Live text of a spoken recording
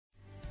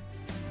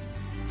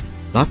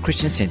Life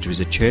Christian Centre is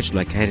a church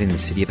located in the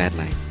city of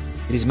Adelaide.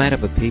 It is made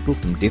up of people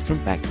from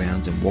different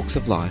backgrounds and walks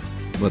of life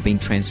who have been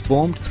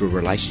transformed through a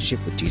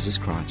relationship with Jesus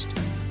Christ.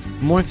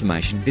 For more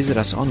information, visit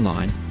us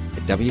online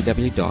at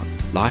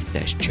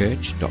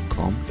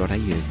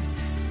www.life-church.com.au.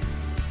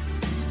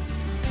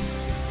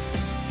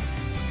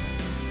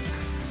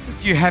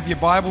 If you have your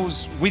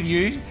Bibles with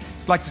you,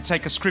 I'd like to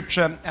take a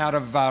scripture out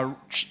of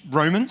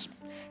Romans,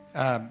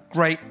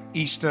 great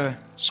Easter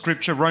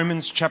scripture,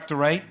 Romans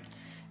chapter 8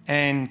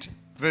 and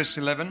verse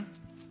 11.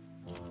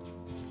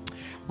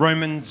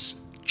 Romans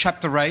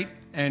chapter 8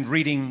 and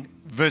reading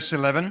verse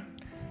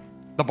 11.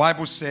 The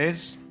Bible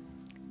says,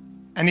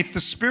 "And if the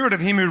spirit of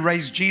him who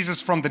raised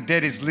Jesus from the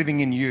dead is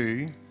living in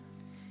you,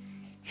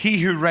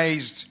 he who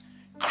raised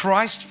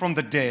Christ from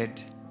the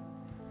dead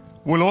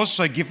will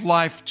also give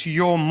life to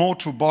your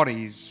mortal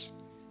bodies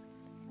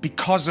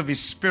because of his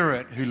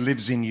spirit who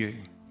lives in you."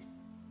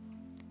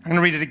 I'm going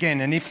to read it again.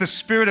 "And if the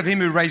spirit of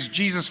him who raised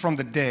Jesus from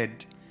the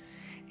dead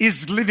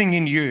is living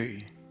in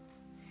you,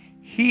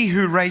 he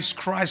who raised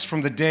Christ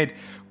from the dead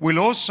will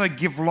also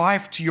give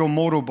life to your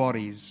mortal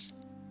bodies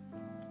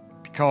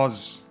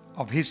because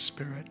of his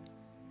spirit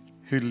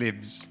who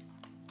lives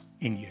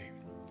in you."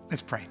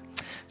 Let's pray.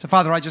 So,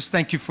 Father, I just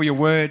thank you for your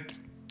word,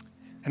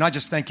 and I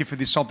just thank you for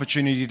this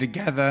opportunity to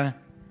gather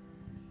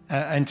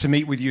and to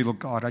meet with you, Lord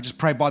God. I just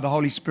pray by the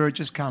Holy Spirit,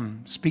 just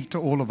come, speak to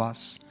all of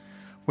us.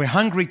 We're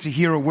hungry to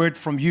hear a word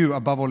from you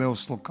above all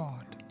else, Lord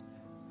God.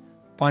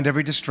 Bind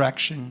every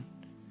distraction,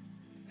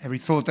 every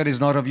thought that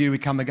is not of you, we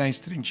come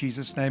against it in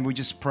Jesus' name. We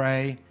just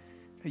pray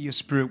that your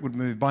spirit would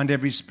move. Bind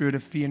every spirit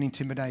of fear and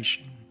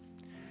intimidation.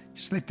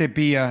 Just let there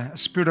be a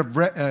spirit of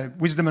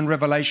wisdom and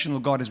revelation,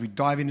 Lord God, as we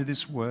dive into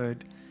this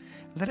word.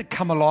 Let it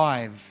come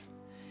alive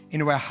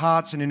into our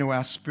hearts and into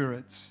our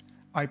spirits.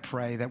 I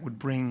pray that would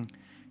bring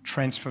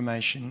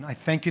transformation. I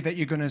thank you that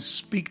you're going to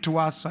speak to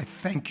us. I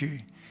thank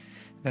you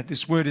that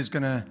this word is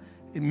going to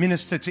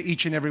minister to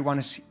each and every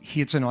one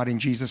here tonight in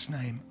Jesus'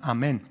 name.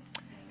 Amen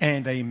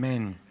and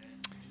amen.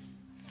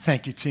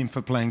 Thank you, Tim,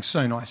 for playing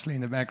so nicely in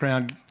the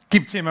background.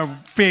 Give Tim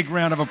a big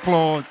round of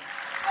applause.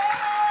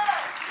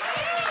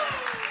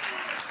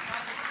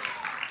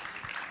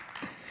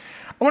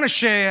 I want to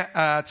share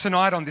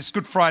tonight on this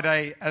Good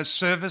Friday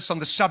service on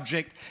the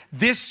subject,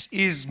 "This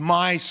is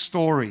my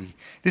story."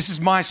 This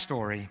is my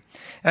story.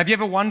 Have you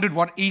ever wondered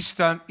what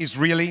Easter is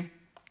really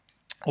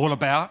all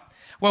about?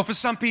 Well, for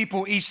some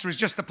people, Easter is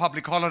just a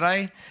public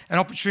holiday, an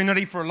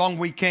opportunity for a long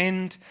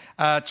weekend,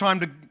 time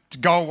to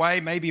go away,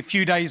 maybe a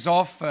few days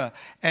off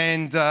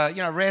and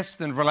rest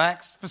and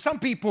relax. For some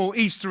people,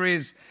 Easter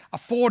is a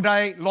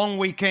 4-day long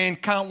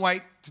weekend. Can't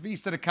wait for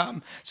Easter to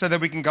come so that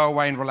we can go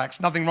away and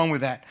relax. Nothing wrong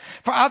with that.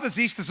 For others,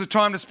 Easter's a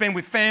time to spend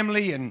with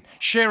family and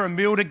share a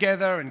meal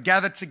together and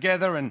gather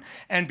together and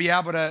be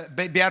able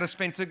to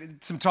spend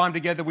some time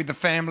together with the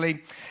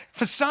family.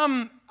 For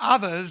some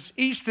others,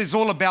 Easter is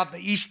all about the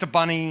Easter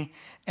bunny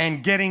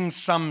and getting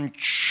some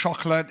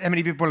chocolate. How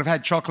many people have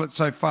had chocolate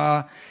so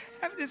far?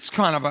 It's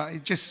kind of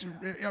it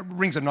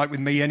rings a note with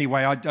me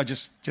anyway. I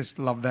just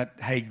love that,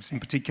 Hague's in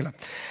particular.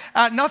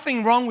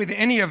 Nothing wrong with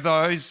any of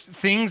those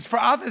things. For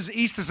others,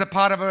 Easter's a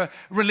part of a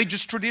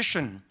religious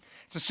tradition.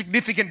 It's a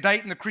significant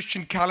date in the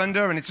Christian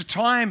calendar, and it's a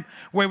time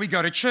where we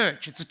go to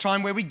church. It's a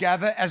time where we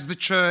gather as the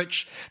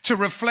church to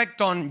reflect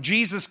on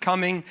Jesus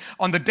coming,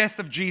 on the death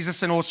of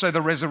Jesus, and also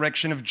the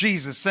resurrection of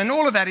Jesus. And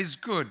all of that is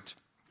good.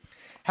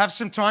 Have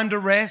some time to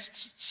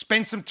rest,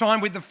 spend some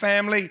time with the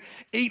family,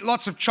 eat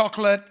lots of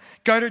chocolate,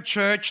 go to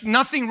church.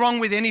 Nothing wrong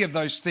with any of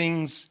those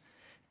things.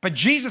 But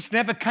Jesus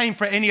never came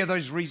for any of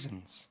those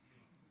reasons.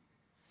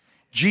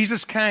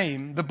 Jesus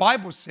came, the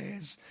Bible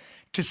says,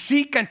 to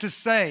seek and to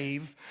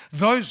save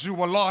those who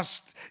were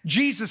lost.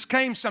 Jesus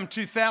came some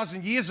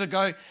 2,000 years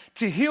ago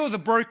to heal the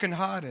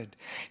brokenhearted.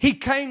 He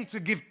came to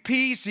give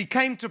peace. He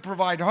came to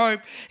provide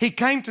hope. He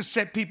came to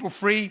set people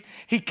free.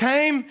 He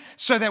came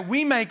so that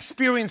we may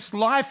experience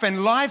life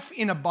and life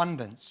in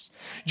abundance.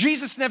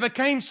 Jesus never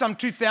came some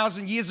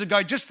 2,000 years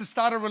ago just to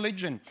start a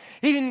religion.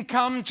 He didn't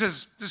come to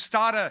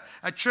start a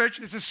church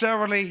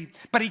necessarily,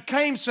 but he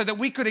came so that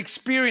we could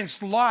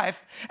experience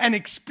life and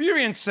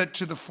experience it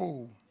to the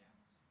full.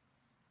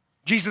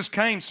 Jesus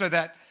came so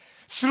that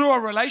through a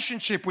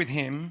relationship with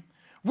him,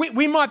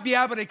 we might be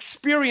able to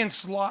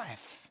experience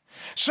life.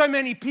 So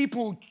many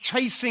people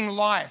chasing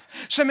life.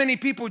 So many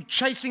people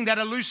chasing that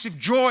elusive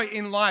joy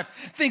in life,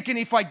 thinking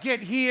if I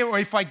get here or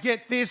if I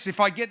get this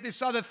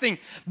other thing,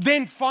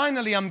 then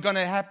finally I'm going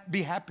to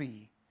be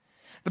happy.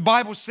 The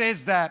Bible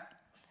says that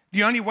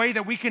the only way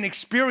that we can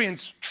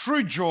experience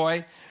true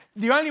joy,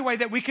 the only way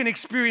that we can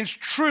experience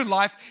true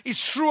life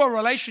is through a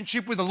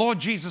relationship with the Lord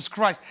Jesus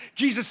Christ.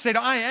 Jesus said,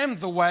 "I am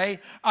the way,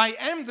 I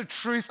am the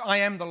truth, I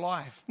am the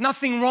life."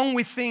 Nothing wrong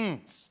with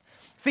things.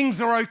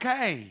 Things are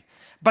okay.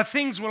 But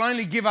things will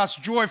only give us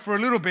joy for a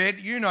little bit.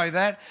 You know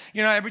that.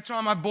 You know, every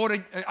time I bought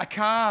a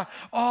car,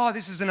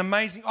 this is an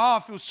amazing, it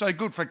feels so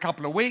good for a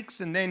couple of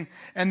weeks. And then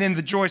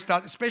the joy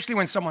starts, especially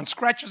when someone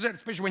scratches it,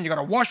 especially when you've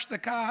got to wash the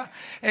car.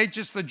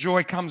 The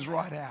joy comes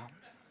right out.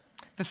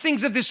 The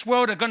things of this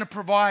world are going to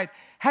provide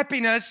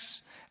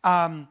happiness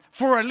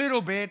for a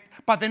little bit,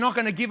 but they're not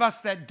going to give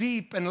us that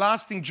deep and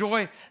lasting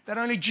joy that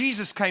only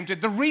Jesus came to.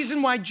 The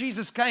reason why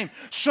Jesus came,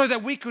 so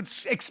that we could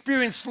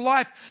experience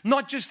life,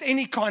 not just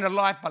any kind of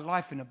life, but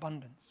life in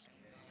abundance.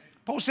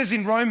 Paul says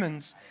in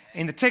Romans,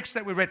 in the text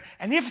that we read,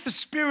 and if the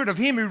Spirit of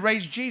Him who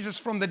raised Jesus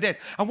from the dead,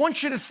 I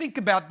want you to think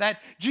about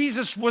that.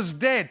 Jesus was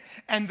dead,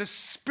 and the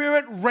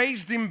Spirit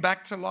raised Him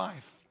back to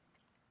life.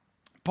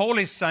 Paul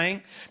is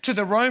saying to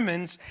the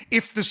Romans,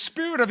 if the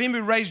Spirit of Him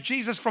who raised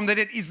Jesus from the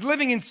dead is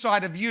living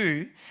inside of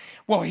you,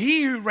 well,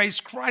 He who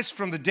raised Christ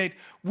from the dead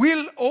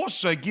will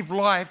also give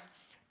life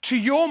to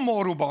your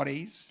mortal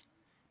bodies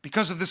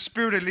because of the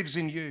Spirit who lives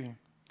in you.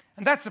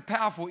 And that's a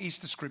powerful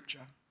Easter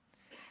scripture.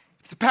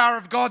 If the power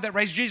of God that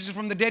raised Jesus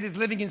from the dead is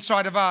living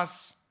inside of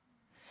us,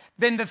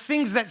 then the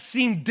things that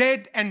seem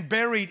dead and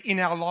buried in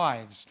our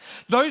lives,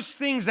 those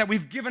things that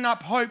we've given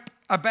up hope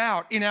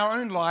about in our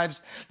own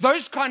lives,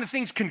 those kind of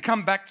things can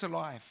come back to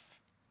life.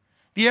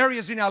 The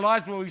areas in our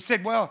lives where we've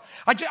said, well,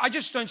 I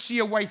just don't see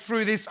a way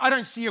through this. I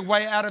don't see a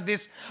way out of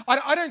this.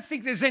 I don't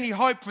think there's any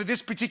hope for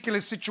this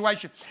particular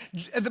situation.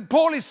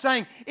 Paul is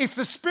saying, if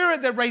the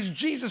Spirit that raised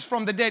Jesus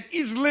from the dead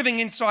is living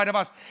inside of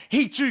us,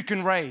 He too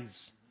can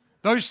raise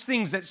those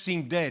things that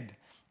seem dead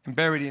and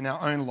buried in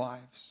our own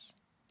lives,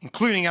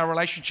 including our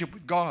relationship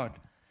with God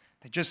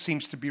that just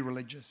seems to be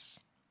religious.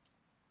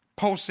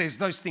 Paul says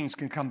those things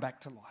can come back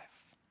to life.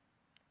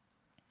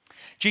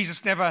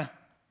 Jesus never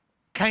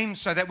came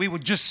so that we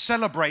would just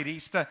celebrate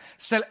Easter.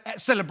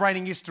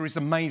 Celebrating Easter is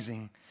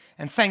amazing.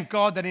 And thank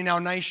God that in our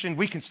nation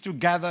we can still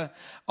gather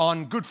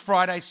on Good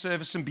Friday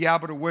service and be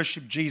able to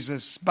worship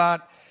Jesus.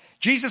 But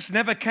Jesus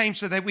never came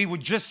so that we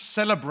would just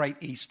celebrate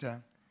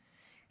Easter.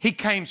 He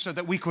came so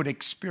that we could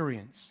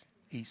experience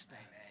Easter.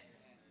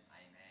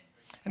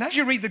 And as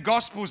you read the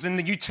Gospels in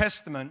the New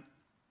Testament,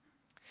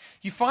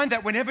 you find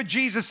that whenever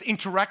Jesus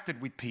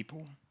interacted with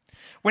people,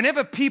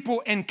 whenever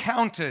people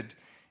encountered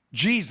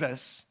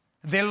Jesus,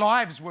 their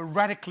lives were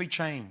radically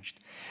changed.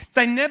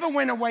 They never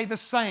went away the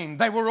same.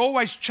 They were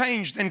always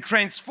changed and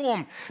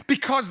transformed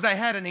because they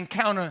had an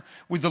encounter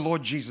with the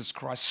Lord Jesus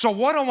Christ. So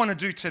what I want to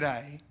do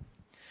today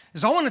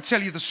is I want to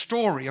tell you the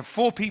story of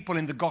 4 people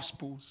in the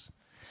Gospels,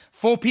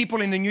 4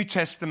 people in the New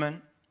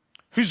Testament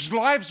whose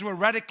lives were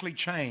radically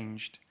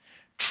changed,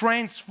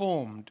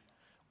 transformed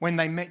when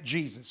they met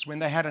Jesus, when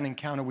they had an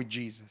encounter with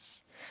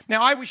Jesus.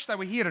 Now, I wish they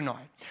were here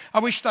tonight. I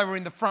wish they were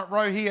in the front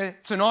row here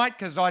tonight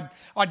because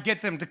I'd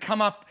get them to come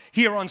up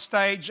here on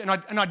stage and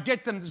I'd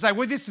get them to say,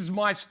 well, this is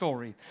my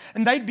story.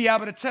 And they'd be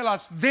able to tell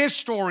us their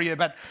story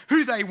about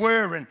who they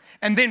were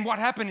and then what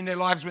happened in their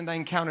lives when they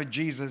encountered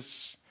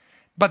Jesus.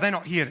 But they're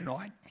not here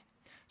tonight.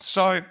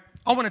 So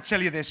I want to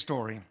tell you their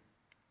story.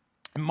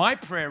 And my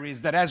prayer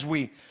is that as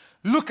we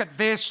look at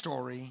their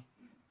story,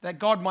 that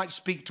God might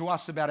speak to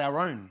us about our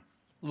own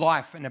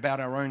life and about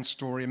our own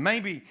story. And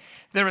maybe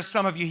there are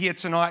some of you here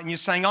tonight and you're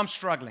saying, I'm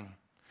struggling.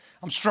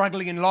 I'm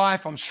struggling in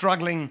life. I'm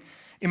struggling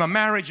in my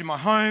marriage, in my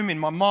home, in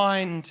my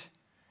mind.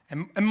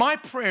 And my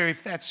prayer,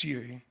 if that's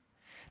you,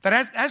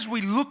 that as we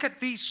look at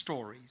these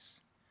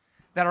stories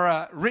that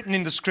are written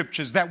in the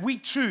scriptures, that we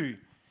too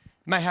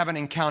may have an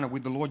encounter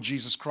with the Lord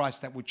Jesus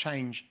Christ that would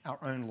change our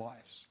own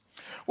lives.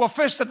 Well,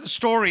 first of the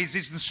stories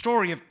is the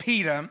story of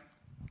Peter.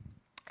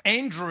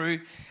 Andrew,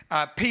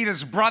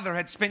 Peter's brother,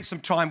 had spent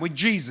some time with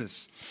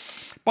Jesus.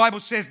 The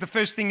Bible says the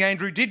first thing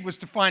Andrew did was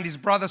to find his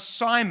brother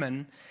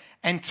Simon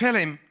and tell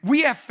him,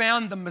 we have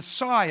found the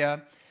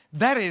Messiah,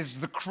 that is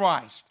the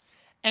Christ.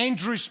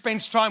 Andrew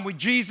spends time with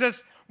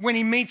Jesus. When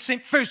he meets him,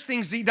 first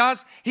things he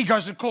does, he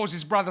goes and calls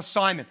his brother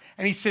Simon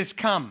and he says,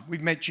 come,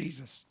 we've met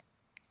Jesus.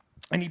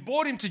 And he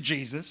brought him to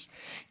Jesus.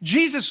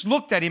 Jesus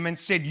looked at him and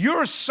said,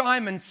 you're a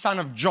Simon, son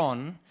of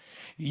John.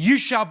 You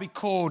shall be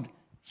called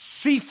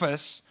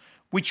Cephas,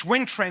 which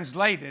when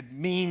translated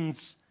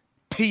means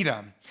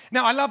Peter.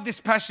 Now, I love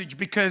this passage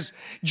because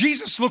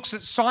Jesus looks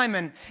at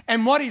Simon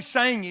and what he's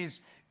saying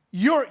is,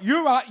 you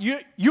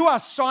are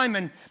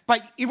Simon,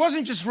 but he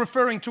wasn't just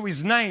referring to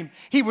his name.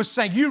 He was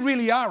saying, you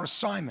really are a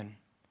Simon.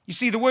 You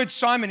see, the word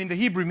Simon in the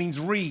Hebrew means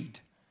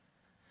reed.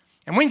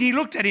 And when he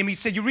looked at him, he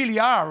said, you really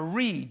are a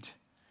reed.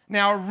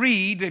 Now, a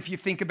reed, if you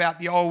think about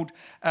the old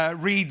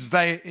reeds,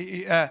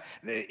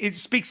 it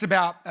speaks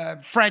about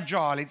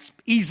fragile. It's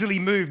easily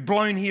moved,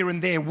 blown here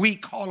and there,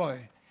 weak, hollow.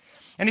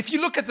 And if you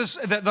look at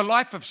the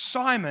life of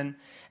Simon,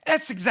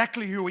 that's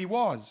exactly who he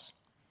was.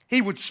 He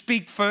would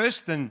speak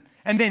first and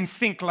then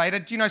think later.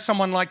 Do you know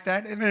someone like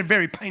that? They're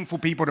very painful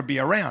people to be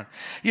around.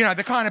 You know,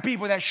 the kind of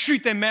people that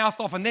shoot their mouth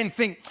off and then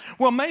think,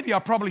 well, maybe I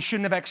probably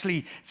shouldn't have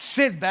actually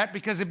said that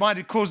because it might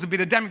have caused a bit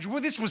of damage.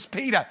 Well, this was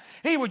Peter.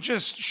 He would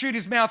just shoot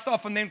his mouth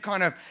off and then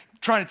kind of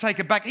trying to take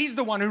it back. He's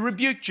the one who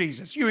rebuked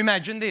Jesus. You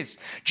imagine this.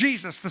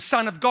 Jesus, the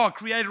Son of God,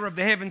 creator of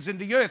the heavens and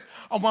the earth.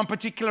 On one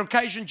particular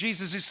occasion,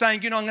 Jesus is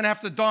saying, you know, I'm going to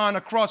have to die on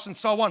a cross and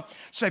so on.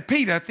 So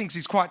Peter thinks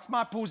he's quite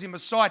smart, pulls him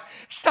aside,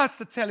 starts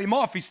to tell him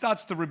off. He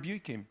starts to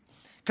rebuke him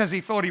because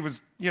he thought he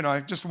was, you know,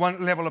 just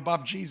one level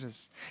above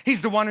Jesus.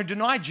 He's the one who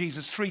denied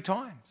Jesus 3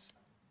 times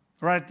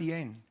right at the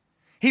end.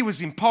 He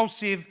was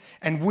impulsive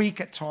and weak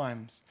at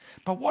times.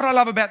 But what I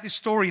love about this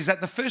story is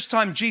that the first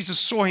time Jesus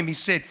saw him, he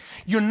said,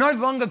 "You're no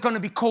longer going to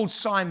be called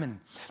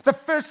Simon." The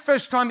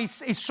first time he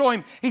saw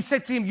him, he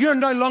said to him, "You're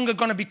no longer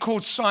going to be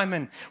called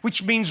Simon,"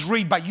 which means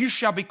reed, "but you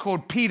shall be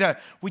called Peter,"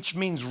 which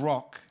means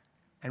rock.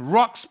 And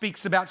rock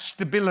speaks about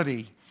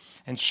stability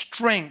and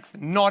strength,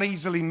 not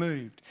easily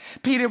moved.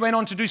 Peter went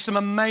on to do some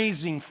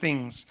amazing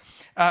things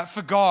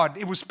for God.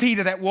 It was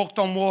Peter that walked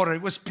on water.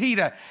 It was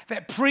Peter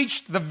that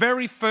preached the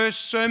very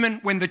first sermon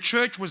when the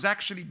church was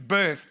actually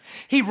birthed.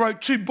 He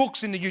wrote 2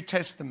 books in the New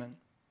Testament.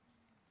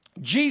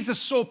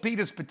 Jesus saw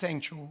Peter's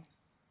potential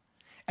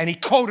and he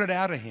called it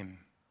out of him.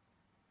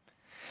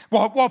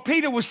 While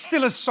Peter was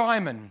still a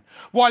Simon,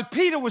 while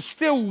Peter was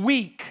still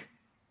weak,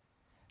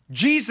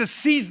 Jesus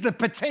sees the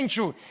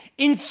potential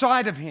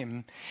inside of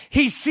him.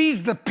 He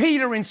sees the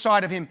Peter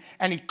inside of him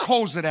and he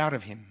calls it out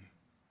of him.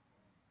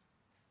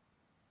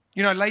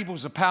 You know,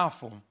 labels are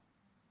powerful.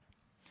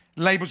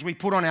 Labels we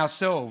put on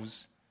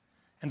ourselves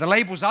and the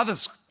labels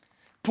others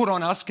put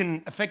on us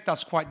can affect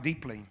us quite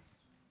deeply.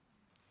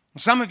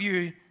 Some of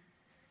you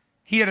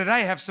here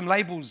today have some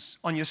labels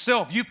on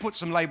yourself. You put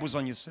some labels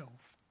on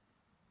yourself.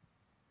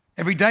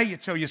 Every day you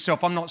tell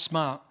yourself, "I'm not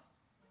smart,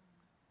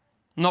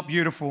 I'm not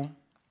beautiful,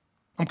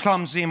 I'm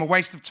clumsy, I'm a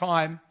waste of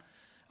time,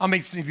 I'm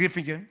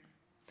insignificant."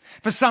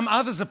 For some,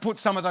 others have put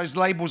some of those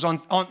labels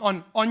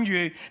on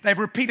you. They've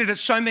repeated it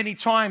so many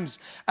times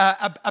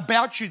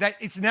about you that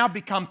it's now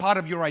become part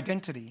of your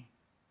identity.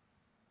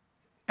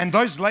 And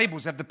those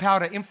labels have the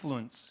power to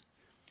influence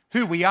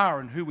who we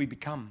are and who we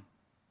become.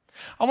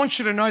 I want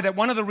you to know that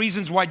one of the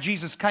reasons why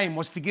Jesus came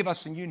was to give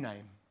us a new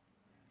name.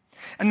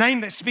 A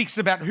name that speaks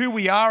about who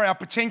we are, our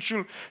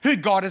potential, who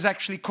God has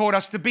actually called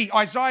us to be.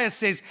 Isaiah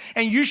says,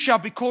 "And you shall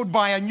be called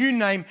by a new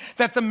name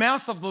that the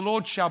mouth of the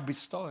Lord shall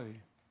bestow."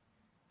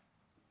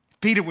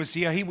 Peter was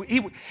here.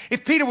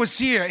 If Peter was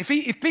here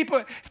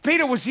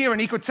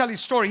and he could tell his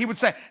story, he would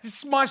say, "This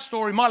is my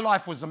story. My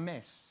life was a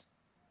mess.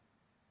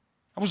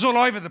 I was all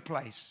over the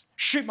place.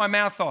 Shoot my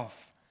mouth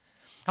off.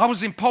 I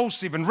was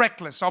impulsive and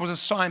reckless. I was a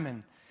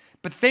Simon.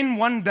 But then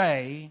one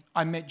day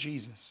I met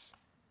Jesus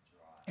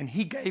and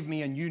he gave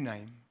me a new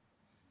name.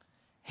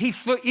 He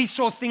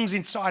saw things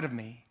inside of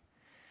me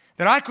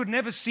that I could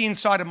never see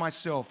inside of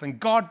myself. And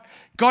God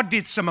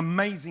did some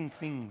amazing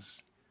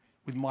things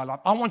with my life.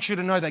 I want you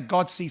to know that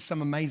God sees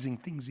some amazing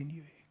things in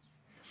you.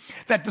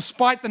 That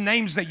despite the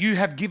names that you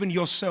have given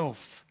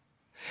yourself,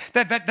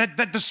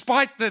 that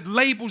despite the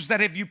labels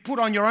that have you put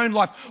on your own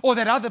life or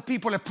that other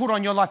people have put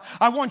on your life,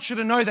 I want you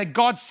to know that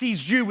God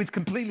sees you with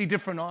completely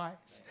different eyes.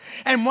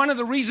 And one of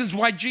the reasons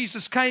why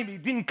Jesus came, he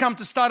didn't come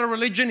to start a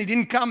religion, he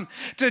didn't come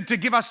to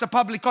give us a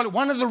public holiday.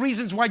 One of the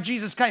reasons why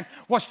Jesus came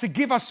was to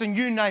give us a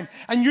new name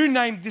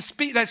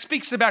that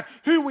speaks about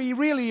who we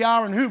really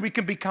are and who we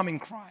can become in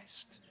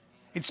Christ.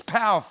 It's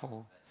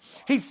powerful.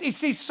 He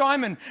sees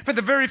Simon for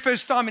the very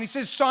first time and he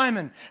says,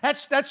 "Simon,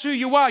 that's who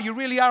you are. You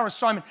really are a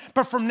Simon.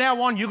 But from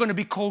now on, you're going to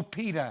be called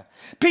Peter."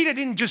 Peter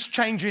didn't just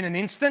change in an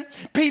instant.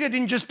 Peter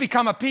didn't just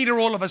become a Peter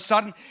all of a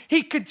sudden.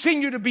 He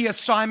continued to be a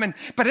Simon.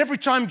 But every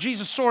time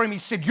Jesus saw him, he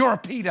said, "You're a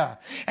Peter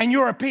and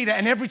you're a Peter."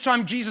 And every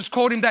time Jesus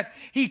called him that,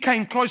 he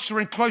came closer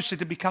and closer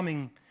to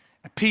becoming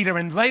a Peter.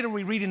 And later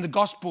we read in the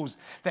Gospels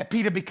that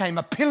Peter became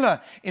a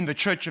pillar in the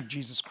church of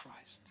Jesus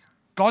Christ.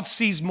 God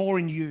sees more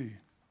in you.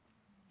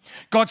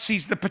 God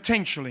sees the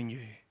potential in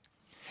you.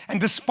 And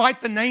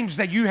despite the names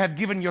that you have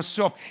given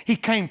yourself, he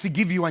came to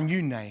give you a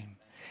new name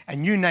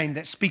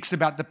that speaks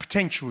about the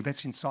potential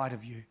that's inside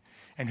of you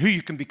and who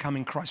you can become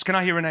in Christ. Can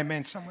I hear an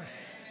amen somewhere?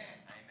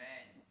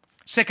 Amen.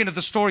 Second of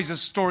the stories is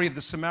the story of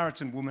the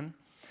Samaritan woman.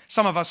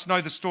 Some of us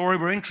know the story.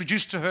 We're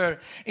introduced to her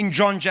in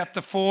John chapter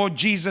 4.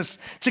 Jesus,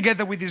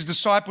 together with his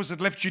disciples,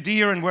 had left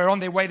Judea and were on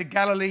their way to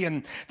Galilee,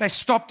 and they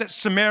stopped at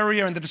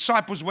Samaria, and the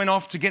disciples went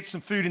off to get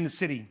some food in the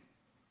city.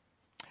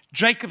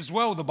 Jacob's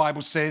well, the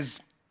Bible says,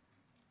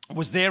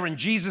 was there, and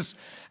Jesus,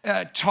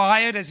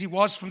 tired as he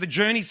was from the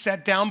journey,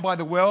 sat down by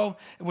the well.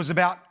 It was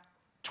about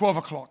 12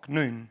 o'clock,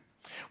 noon.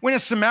 When a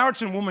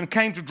Samaritan woman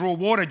came to draw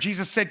water,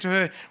 Jesus said to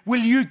her,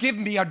 "Will you give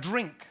me a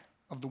drink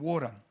of the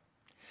water?"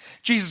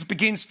 Jesus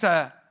begins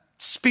to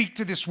speak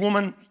to this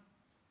woman.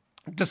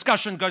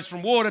 Discussion goes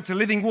from water to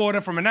living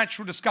water, from a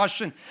natural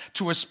discussion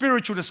to a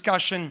spiritual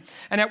discussion.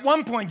 And at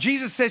one point,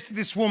 Jesus says to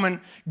this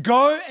woman,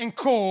 "Go and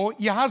call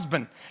your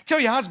husband.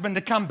 Tell your husband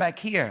to come back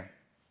here."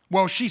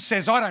 Well, she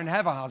says, "I don't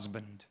have a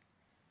husband."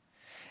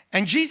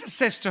 And Jesus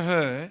says to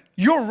her,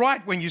 "You're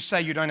right when you say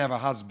you don't have a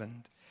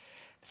husband.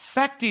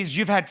 Fact is,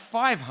 you've had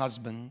 5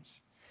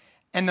 husbands,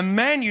 and the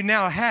man you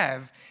now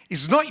have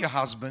is not your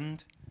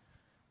husband.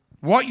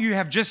 What you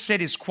have just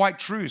said is quite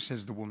true,"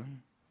 says the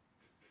woman.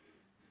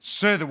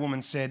 "Sir," the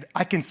woman said,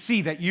 "I can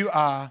see that you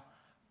are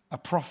a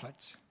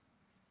prophet."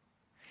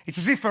 It's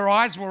as if her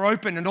eyes were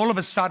open and all of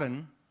a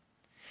sudden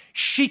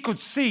she could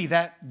see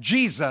that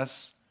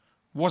Jesus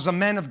was a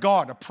man of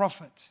God, a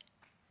prophet.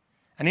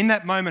 And in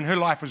that moment, her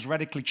life was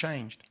radically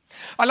changed.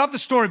 I love the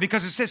story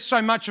because it says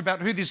so much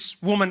about who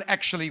this woman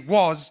actually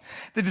was.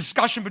 The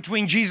discussion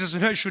between Jesus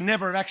and her should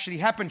never have actually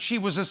happened. She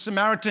was a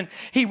Samaritan,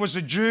 he was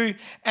a Jew,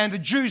 and the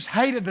Jews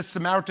hated the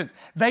Samaritans.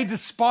 They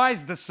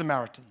despised the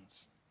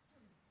Samaritans.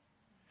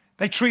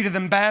 They treated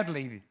them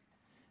badly.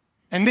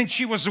 And then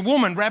she was a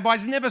woman.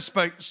 Rabbis never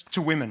spoke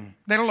to women,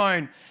 let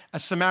alone a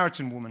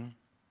Samaritan woman.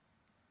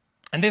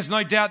 And there's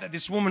no doubt that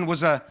this woman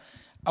was a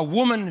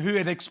woman who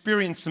had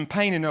experienced some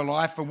pain in her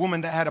life, a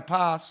woman that had a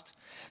past.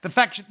 The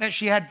fact that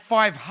she had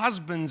 5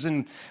 husbands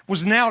and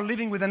was now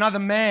living with another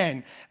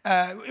man.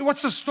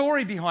 What's the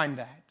story behind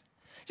that?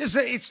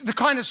 It's the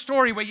kind of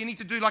story where you need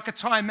to do like a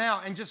time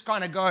out and just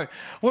kind of go,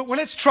 well,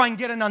 let's try and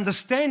get an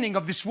understanding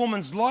of this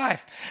woman's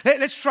life.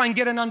 Let's try and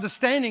get an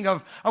understanding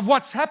of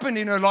what's happened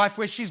in her life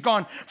where she's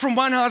gone from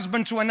one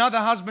husband to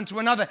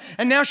another,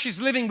 and now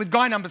she's living with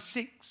guy number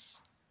 6.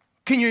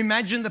 Can you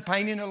imagine the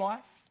pain in her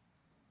life?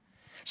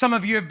 Some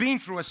of you have been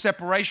through a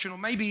separation or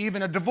maybe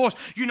even a divorce.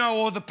 You know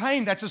all the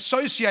pain that's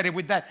associated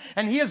with that.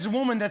 And here's a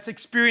woman that's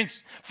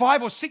experienced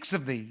 5 or 6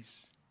 of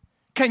these.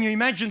 Can you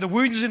imagine the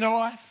wounds in her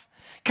life?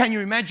 Can you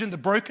imagine the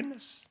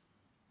brokenness?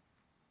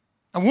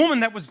 A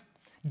woman that was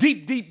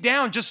deep, deep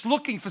down just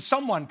looking for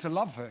someone to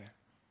love her.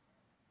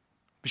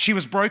 But she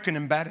was broken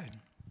and battered.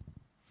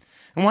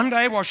 And one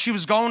day while she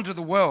was going to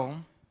the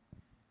well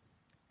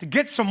to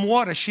get some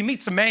water, she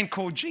meets a man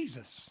called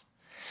Jesus.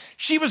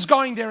 She was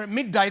going there at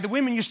midday. The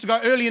women used to go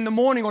early in the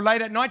morning or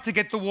late at night to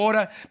get the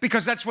water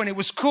because that's when it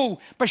was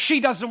cool. But she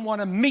doesn't want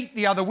to meet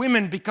the other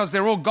women because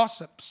they're all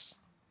gossips.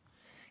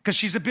 Because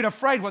she's a bit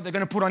afraid what they're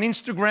going to put on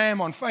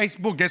Instagram, on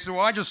Facebook. Guess who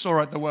I just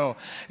saw at the well?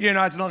 You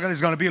know, it's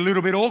going to be a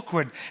little bit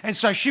awkward. And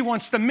so she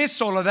wants to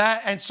miss all of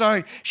that. And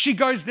so she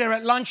goes there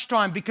at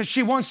lunchtime because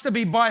she wants to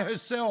be by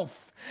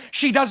herself.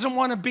 She doesn't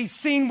want to be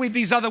seen with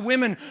these other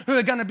women who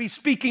are going to be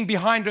speaking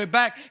behind her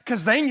back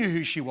because they knew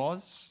who she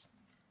was.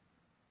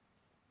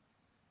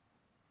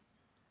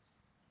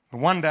 But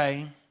one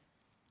day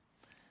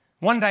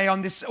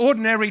on this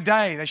ordinary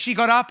day that she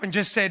got up and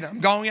just said,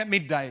 I'm going at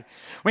midday.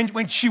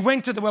 When she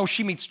went to the well,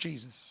 she meets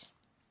Jesus.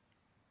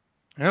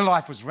 And her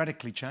life was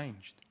radically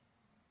changed.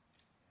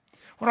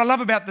 What I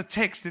love about the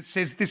text, it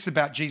says this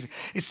about Jesus.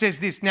 It says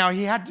this, now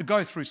he had to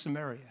go through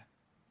Samaria.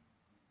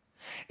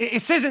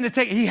 It says in the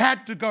text, he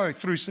had to go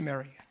through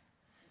Samaria.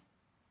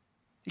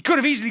 He could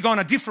have easily gone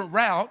a different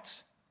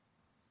route.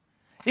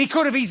 He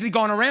could have easily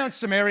gone around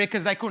Samaria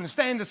because they couldn't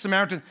stand the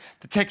Samaritans.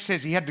 The text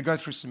says he had to go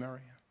through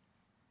Samaria.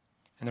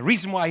 And the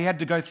reason why he had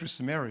to go through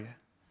Samaria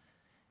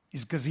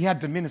is because he had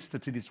to minister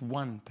to this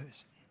one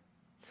person.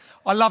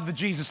 I love the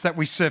Jesus that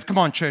we serve. Come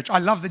on, church. I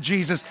love the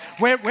Jesus.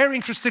 We're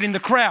interested in the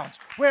crowds.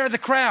 Where are the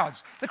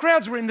crowds? The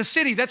crowds were in the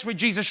city. That's where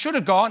Jesus should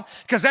have gone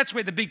because that's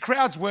where the big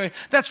crowds were.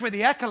 That's where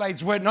the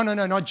accolades were. No,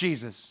 not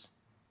Jesus.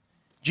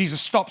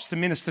 Jesus stops to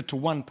minister to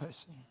one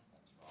person.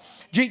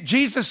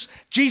 Jesus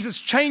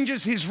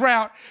changes his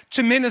route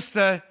to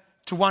minister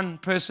to one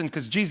person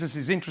because Jesus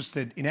is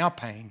interested in our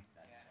pain,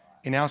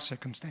 in our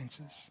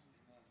circumstances.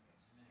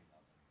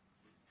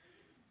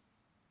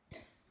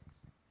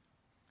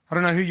 I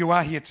don't know who you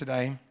are here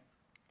today,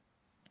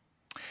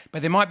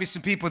 but there might be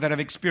some people that have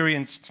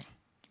experienced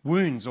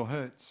wounds or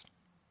hurts,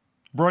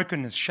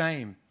 brokenness,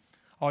 shame.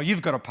 Oh,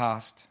 you've got a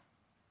past.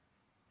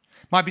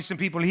 Might be some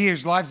people here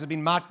whose lives have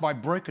been marked by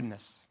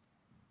brokenness.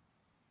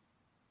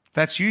 If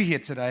that's you here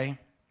today,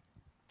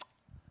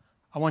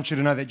 I want you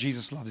to know that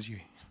Jesus loves you.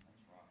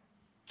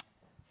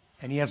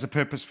 And he has a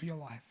purpose for your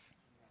life.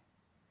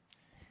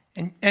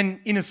 And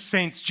in a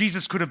sense,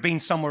 Jesus could have been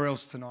somewhere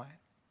else tonight.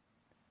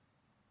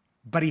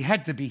 But he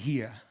had to be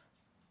here.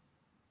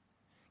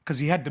 Because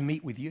he had to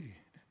meet with you.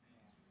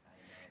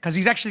 Because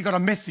he's actually got a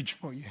message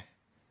for you.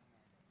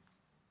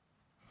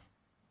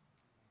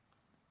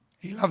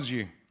 He loves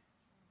you.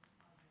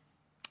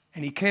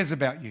 And he cares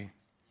about you.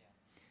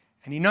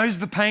 And he knows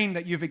the pain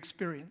that you've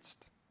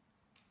experienced.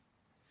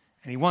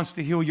 And he wants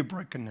to heal your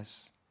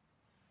brokenness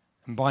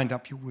and bind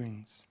up your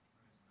wounds.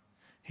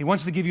 He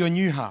wants to give you a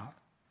new heart,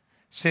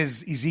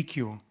 says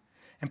Ezekiel,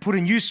 and put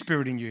a new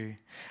spirit in you.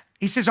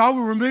 He says, I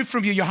will remove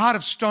from you your heart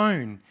of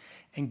stone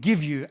and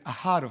give you a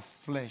heart of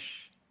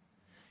flesh.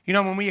 You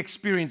know, when we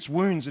experience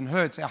wounds and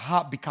hurts, our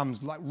heart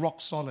becomes like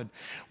rock solid.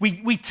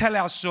 We tell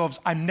ourselves,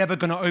 I'm never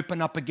going to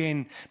open up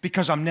again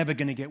because I'm never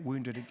going to get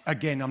wounded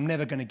again. I'm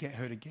never going to get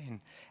hurt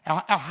again.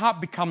 Our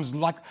heart becomes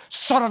like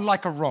solid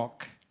like a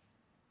rock.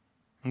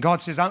 And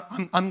God says,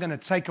 I'm going to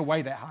take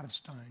away that heart of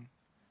stone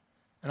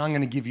and I'm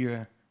going to give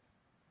you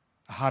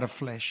a heart of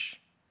flesh.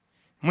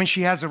 And when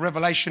she has a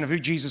revelation of who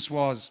Jesus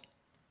was,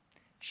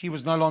 she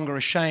was no longer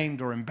ashamed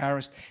or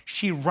embarrassed.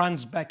 She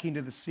runs back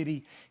into the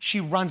city.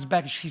 She runs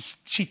back.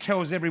 She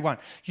tells everyone,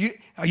 you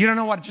don't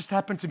know what just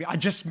happened to me. I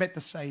just met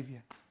the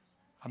Savior.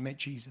 I met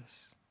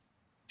Jesus.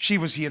 She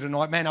was here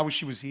tonight. Man, I wish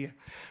she was here.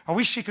 I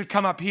wish she could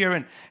come up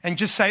here and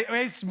just say, oh,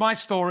 this is my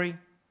story.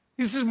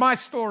 This is my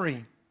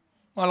story.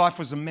 My life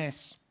was a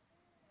mess.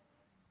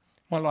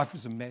 My life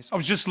was a mess. I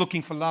was just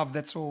looking for love,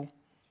 that's all.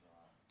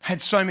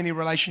 Had so many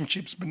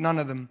relationships, but none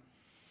of them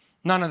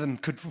None of them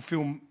could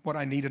fulfill what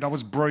I needed. I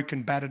was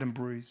broken, battered and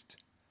bruised.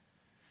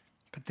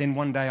 But then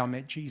one day I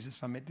met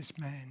Jesus. I met this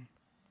man.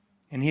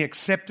 And he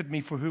accepted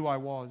me for who I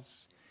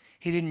was.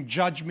 He didn't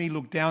judge me,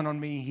 look down on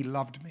me. He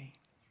loved me.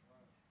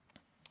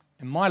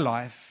 And my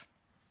life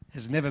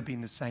has never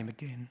been the same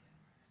again.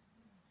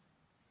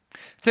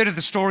 Third of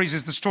the stories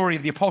is the story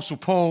of the Apostle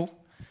Paul.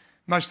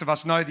 Most of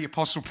us know the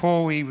Apostle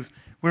Paul.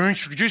 We're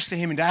introduced to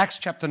him into Acts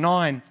chapter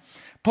 9.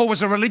 Paul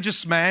was a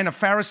religious man, a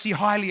Pharisee,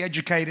 highly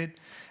educated,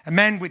 a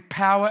man with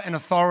power and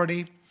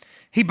authority.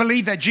 He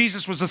believed that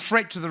Jesus was a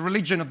threat to the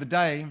religion of the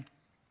day.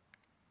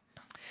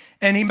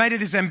 And he made it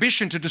his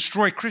ambition to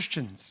destroy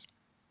Christians,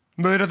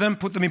 murder them,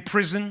 put them in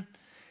prison.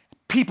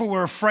 People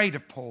were afraid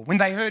of Paul. When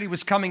they heard he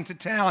was coming to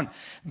town,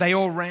 they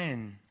all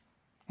ran.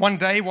 One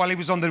day while he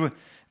was on the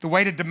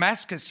way to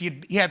Damascus,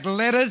 he had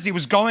letters. He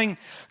was going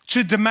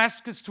to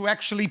Damascus to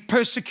actually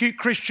persecute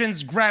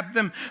Christians, grab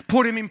them,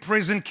 put them in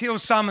prison, kill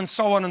some, and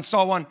so on and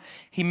so on.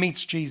 He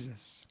meets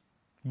Jesus.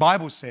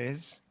 Bible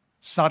says,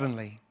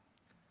 suddenly,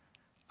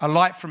 a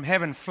light from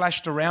heaven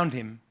flashed around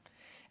him,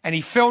 and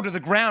he fell to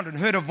the ground and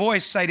heard a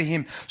voice say to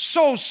him,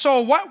 Saul,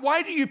 Saul,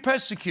 why do you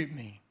persecute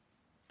me?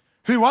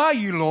 Who are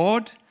you,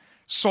 Lord?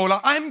 Saul,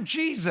 I'm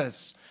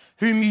Jesus,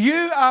 whom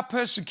you are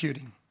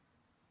persecuting.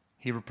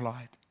 He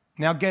replied,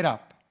 now get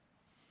up,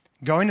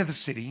 go into the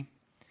city,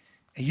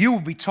 and you will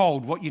be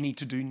told what you need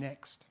to do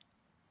next.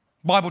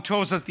 The Bible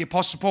tells us the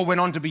Apostle Paul went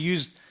on to be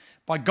used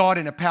by God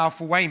in a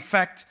powerful way. In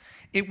fact,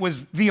 it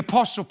was the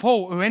Apostle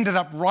Paul who ended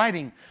up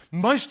writing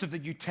most of the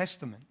New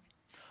Testament.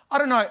 I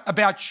don't know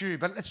about you,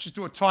 but let's just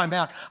do a time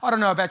out. I don't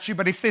know about you,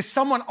 but if there's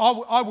someone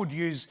I would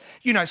use,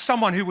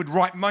 someone who would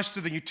write most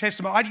of the New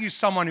Testament, I'd use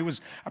someone who was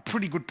a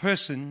pretty good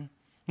person,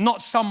 not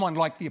someone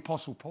like the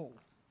Apostle Paul.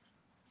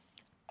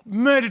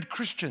 Murdered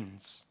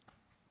Christians,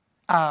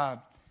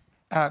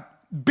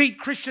 beat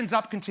Christians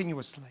up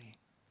continuously.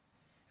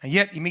 And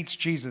yet he meets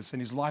Jesus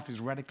and his life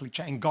is radically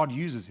changed. And God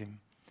uses him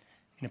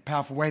in a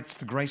powerful way. It's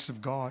the grace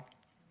of God.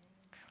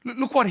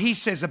 Look what he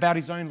says about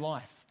his own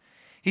life.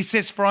 He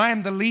says, for I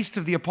am the least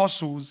of the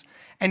apostles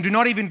and do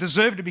not even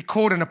deserve to be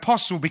called an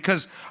apostle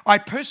because I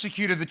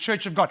persecuted the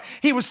church of God.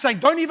 He was saying,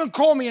 don't even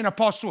call me an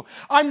apostle.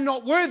 I'm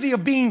not worthy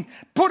of being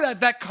put at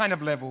that kind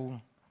of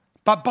level.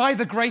 But by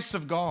the grace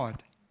of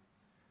God,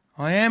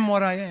 I am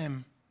what I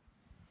am.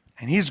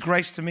 And his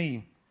grace to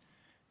me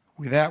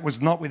was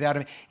not without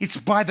it. It's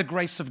by the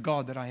grace of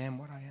God that I am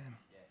what I am.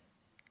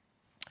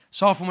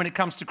 So often when it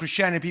comes to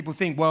Christianity, people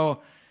think,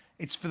 well,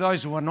 it's for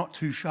those who are not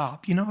too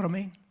sharp. You know what I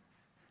mean?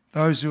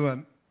 Those who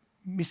are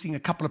missing a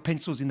couple of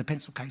pencils in the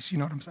pencil case, you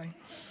know what I'm saying?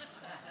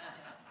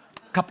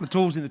 A couple of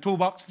tools in the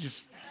toolbox,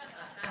 just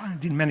kind of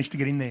didn't manage to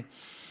get in there.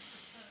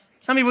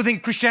 Some people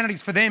think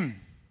Christianity's for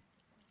them.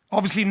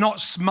 Obviously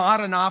not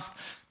smart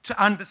enough to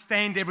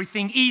understand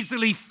everything,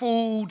 easily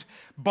fooled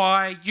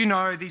by,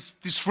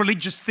 this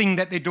religious thing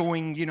that they're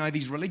doing,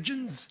 these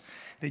religions.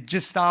 They're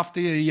just after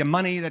your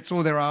money, that's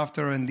all they're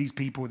after, and these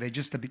people, they're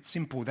just a bit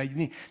simple. They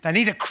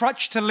need a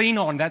crutch to lean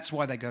on, that's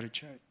why they go to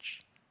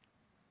church.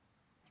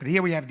 But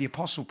here we have the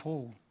Apostle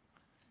Paul.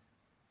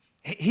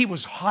 He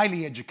was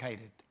highly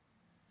educated.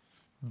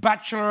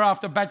 Bachelor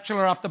after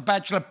bachelor after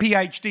bachelor,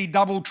 PhD,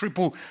 double,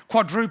 triple,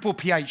 quadruple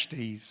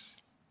PhDs.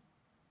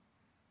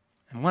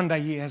 And one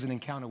day he has an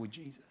encounter with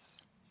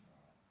Jesus.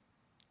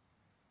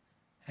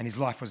 And his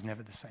life was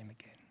never the same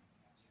again.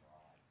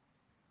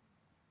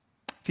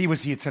 If he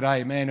was here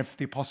today, man, if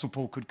the Apostle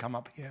Paul could come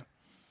up here,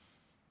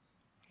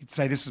 he'd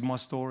say, this is my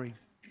story.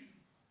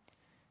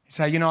 He'd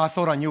say, I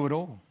thought I knew it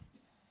all.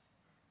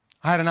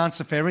 I had an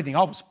answer for everything.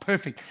 I was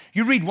perfect.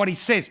 You read what he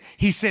says.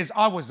 He says,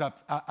 I was a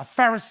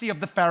Pharisee of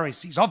the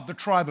Pharisees, of the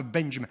tribe of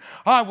Benjamin.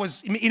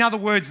 In other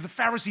words, the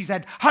Pharisees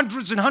had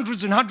hundreds and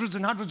hundreds and hundreds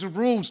and hundreds of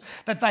rules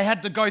that they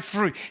had to go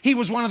through. He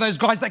was one of those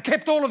guys that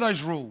kept all of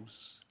those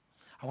rules.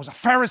 I was a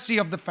Pharisee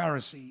of the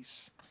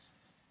Pharisees.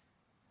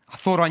 I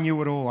thought I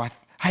knew it all. I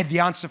had the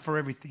answer for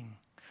everything.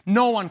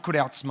 No one could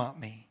outsmart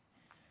me.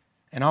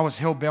 And I was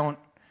hell-bent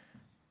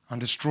on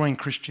destroying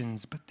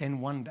Christians. But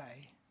then one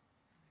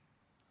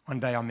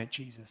day I met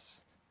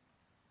Jesus.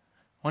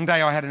 One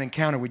day I had an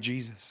encounter with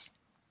Jesus.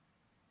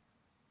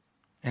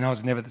 And I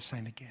was never the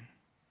same again.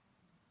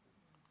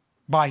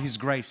 By his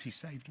grace, he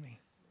saved me.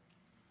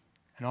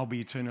 And I'll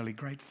be eternally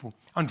grateful.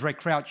 Andraé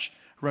Crouch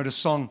wrote a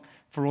song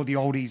for all the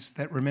oldies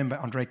that remember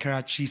Andraé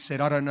Crouch. He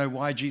said, I don't know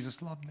why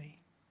Jesus loved me.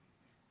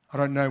 I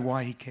don't know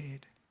why he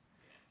cared.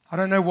 I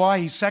don't know why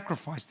he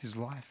sacrificed his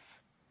life.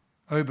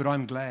 Oh, but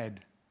I'm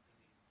glad.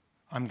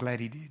 I'm glad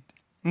he did.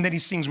 And then he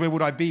sings, where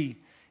would I be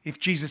if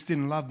Jesus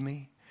didn't love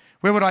me?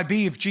 Where would I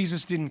be if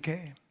Jesus didn't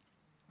care?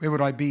 Where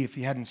would I be if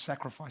he hadn't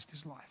sacrificed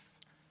his life?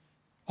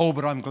 Oh,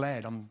 but I'm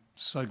glad. I'm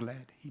so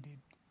glad he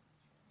did.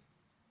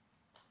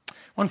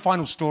 One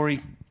final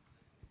story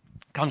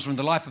comes from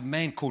the life of a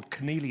man called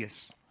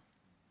Cornelius.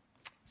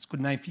 It's a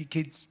good name for your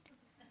kids.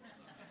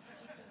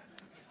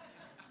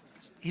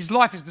 His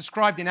life is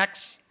described in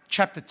Acts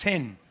chapter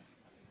 10.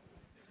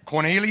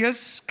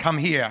 Cornelius, come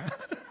here.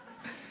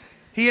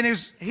 He and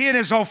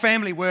his whole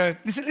family were,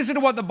 listen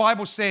to what the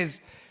Bible says,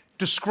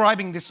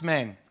 describing this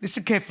man.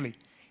 Listen carefully.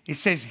 It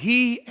says,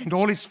 he and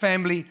all his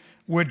family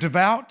were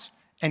devout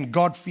and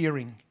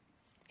God-fearing.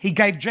 He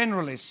gave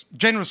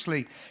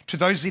generously to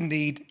those in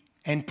need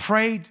and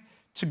prayed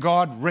to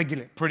God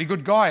regularly. Pretty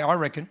good guy, I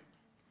reckon.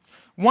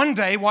 One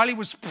day, while he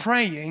was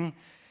praying,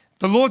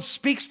 the Lord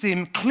speaks to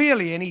him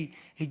clearly, and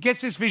he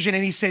gets this vision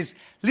and he says,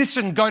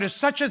 listen, go to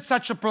such and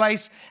such a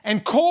place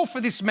and call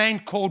for this man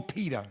called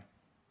Peter.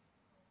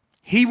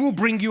 He will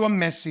bring you a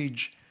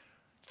message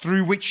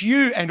through which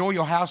you and all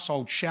your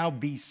household shall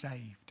be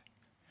saved.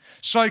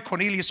 So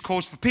Cornelius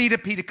calls for Peter.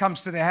 Peter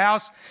comes to their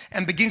house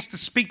and begins to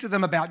speak to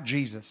them about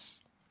Jesus.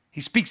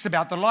 He speaks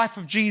about the life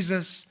of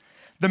Jesus,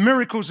 the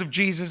miracles of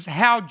Jesus,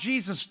 how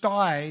Jesus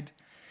died,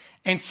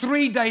 and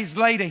 3 days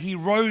later he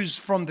rose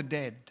from the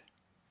dead.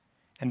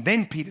 And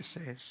then Peter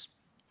says,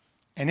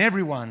 and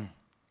everyone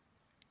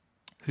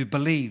who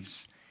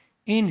believes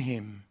in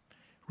him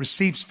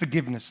receives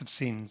forgiveness of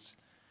sins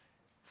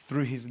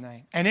through his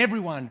name. And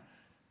everyone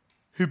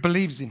who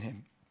believes in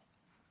him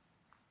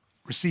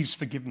receives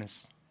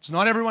forgiveness. It's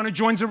not everyone who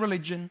joins a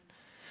religion,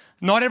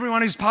 not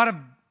everyone who's part of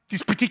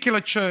this particular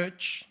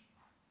church.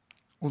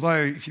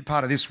 Although if you're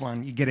part of this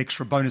one, you get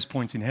extra bonus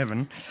points in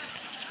heaven.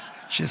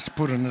 Just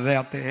putting it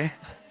out there.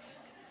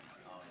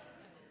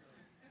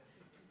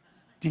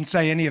 Didn't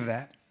say any of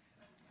that.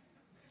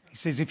 He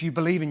says, if you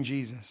believe in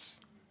Jesus,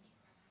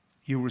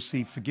 you'll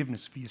receive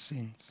forgiveness for your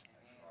sins.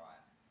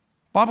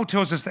 The Bible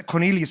tells us that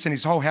Cornelius and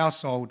his whole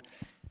household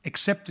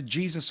accepted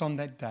Jesus on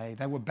that day.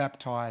 They were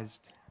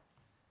baptized,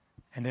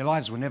 and their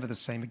lives were never the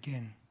same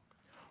again.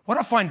 What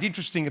I find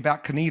interesting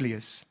about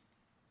Cornelius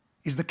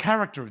is the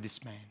character of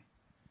this man.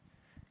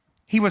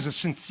 He was a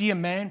sincere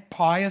man,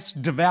 pious,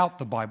 devout,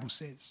 the Bible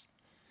says.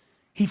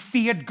 He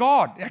feared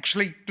God,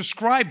 actually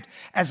described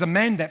as a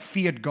man that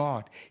feared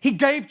God. He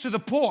gave to the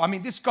poor. I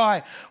mean, this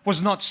guy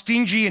was not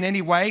stingy in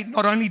any way.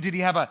 Not only did he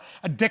have a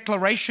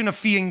declaration of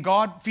fearing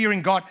God,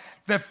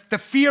 the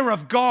fear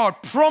of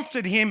God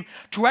prompted him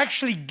to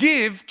actually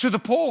give to the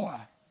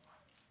poor.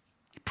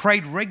 He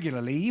prayed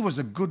regularly. He was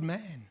a good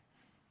man.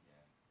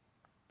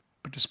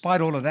 But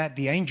despite all of that,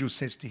 the angel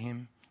says to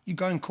him, you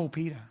go and call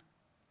Peter.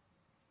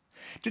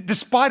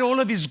 Despite all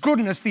of his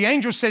goodness, the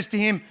angel says to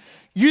him,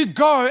 you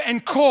go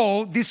and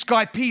call this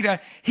guy Peter.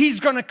 He's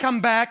going to come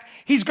back.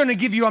 He's going to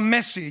give you a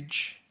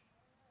message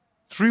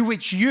through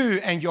which you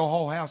and your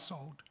whole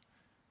household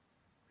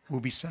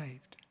will be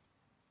saved.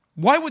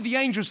 Why would the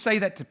angel say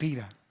that to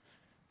Peter?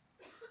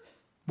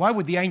 Why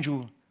would the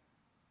angel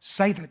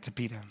say that to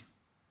Peter?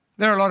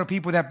 There are a lot of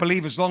people that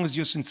believe as long as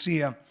you're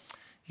sincere,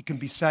 you can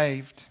be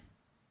saved.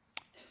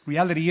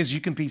 Reality is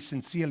you can be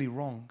sincerely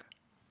wrong.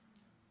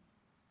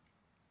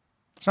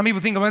 Some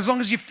people think, well, as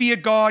long as you fear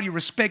God, you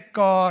respect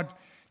God,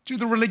 do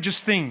the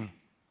religious thing,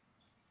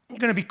 you're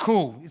going to be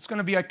cool. It's going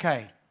to be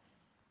okay.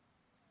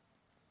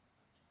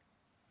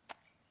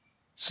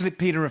 Slip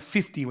Peter a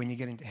 50 when you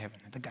get into heaven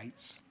at the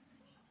gates.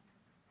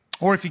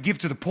 Or if you give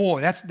to the poor,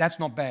 that's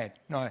not bad.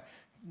 No,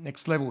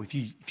 next level. If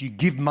you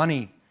give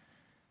money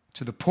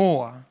to the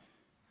poor,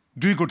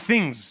 do good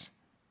things.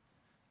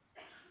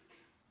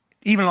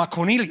 Even like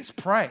Cornelius,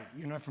 pray,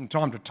 from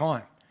time to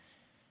time.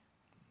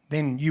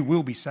 Then you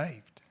will be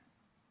saved.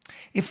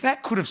 If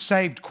that could have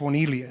saved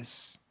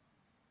Cornelius,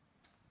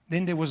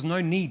 then there was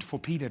no need for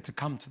Peter to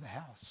come to the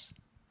house.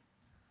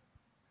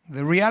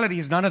 The reality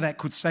is none of that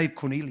could save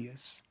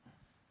Cornelius,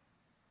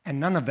 and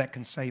none of that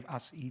can save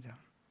us either.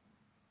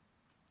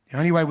 The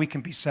only way we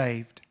can be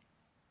saved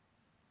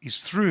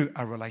is through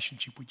a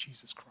relationship with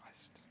Jesus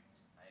Christ.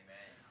 Amen.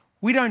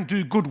 We don't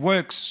do good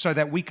works so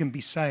that we can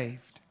be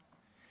saved.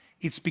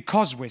 It's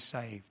because we're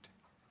saved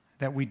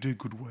that we do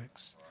good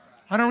works.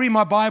 I don't read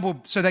my Bible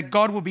so that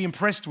God will be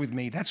impressed with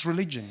me. That's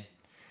religion.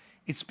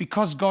 It's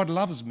because God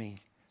loves me.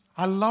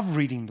 I love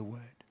reading the Word.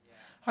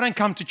 I don't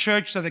come to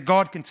church so that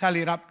God can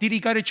tally it up. Did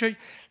he go to church?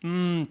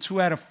 2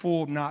 out of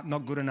 4, nah,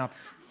 not good enough.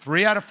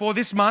 3 out of 4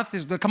 this month.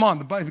 Come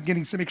on, we're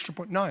getting some extra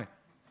point. No.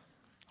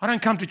 I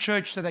don't come to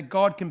church so that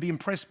God can be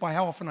impressed by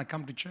how often I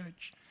come to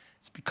church.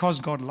 It's because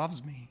God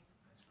loves me.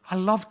 I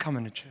love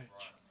coming to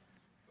church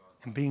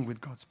and being with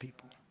God's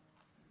people.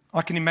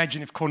 I can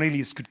imagine if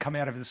Cornelius could come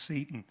out of the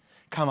seat and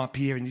come up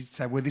here and he'd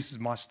say, well, this is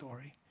my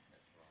story.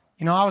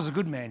 I was a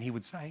good man, he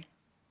would say.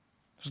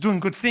 I was doing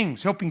good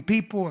things, helping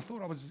people. I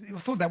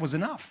thought that was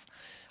enough.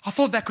 I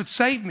thought that could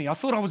save me. I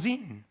thought I was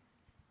in.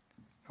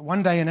 But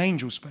one day an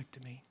angel spoke to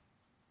me.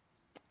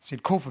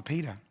 Said, call for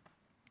Peter.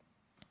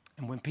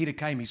 And when Peter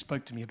came, he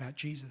spoke to me about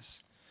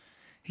Jesus.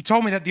 He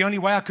told me that the only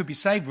way I could be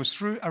saved was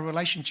through a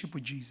relationship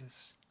with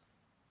Jesus.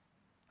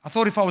 I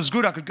thought if I was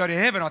good, I could go to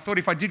heaven. I thought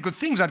if I did good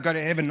things, I'd go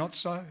to heaven. Not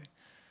so.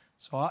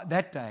 So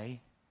that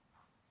day,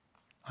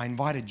 I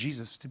invited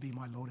Jesus to be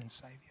my Lord and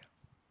Savior.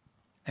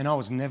 And I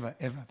was never,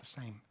 ever the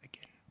same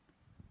again.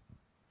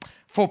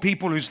 4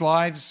 people whose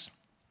lives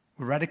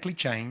were radically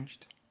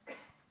changed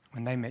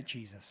when they met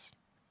Jesus.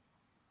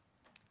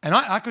 And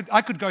I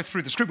could go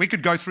through the script. We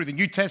could go through the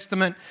New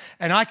Testament,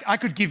 and I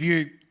could give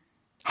you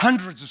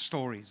hundreds of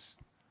stories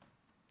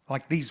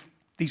like these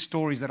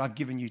stories that I've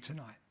given you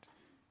tonight.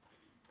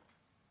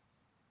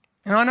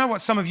 And I know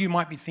what some of you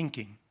might be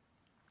thinking.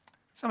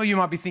 Some of you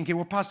might be thinking,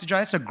 well, Pastor Joe,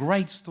 that's a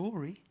great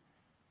story.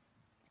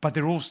 But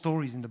they're all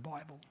stories in the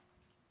Bible.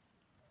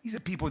 These are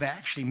people that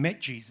actually met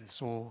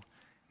Jesus, or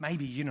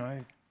maybe,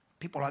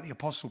 people like the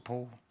Apostle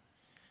Paul.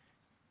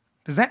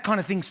 Does that kind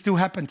of thing still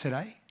happen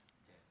today?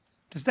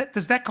 Does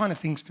that kind of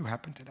thing still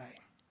happen today?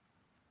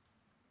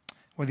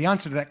 Well, the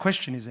answer to that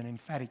question is an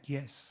emphatic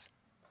yes.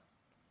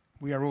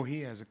 We are all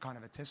here as a kind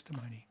of a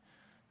testimony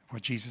of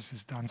what Jesus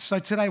has done. So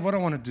today what I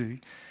want to do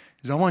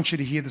is I want you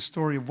to hear the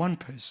story of one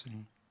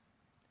person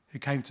who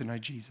came to know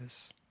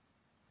Jesus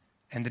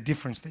and the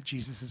difference that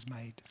Jesus has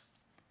made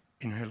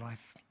in her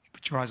life.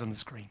 Put your eyes on the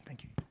screen.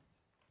 Thank you.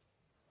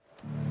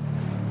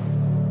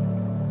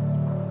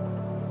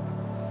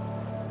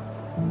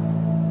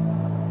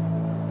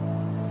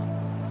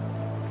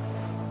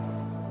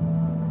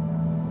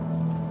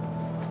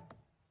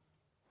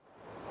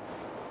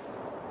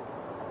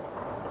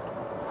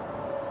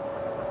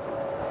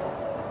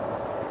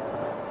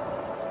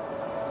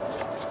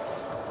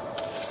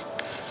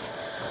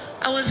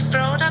 I was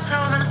brought up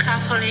Roman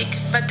Catholic,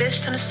 but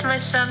distanced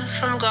myself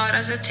from God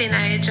as a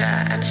teenager,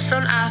 and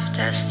soon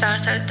after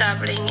started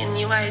dabbling in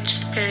New Age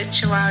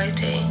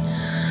spirituality.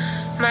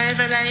 My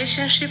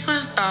relationship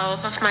with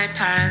both of my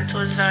parents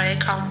was very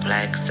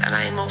complex, and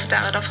I moved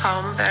out of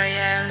home very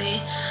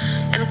early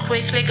and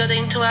quickly got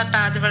into a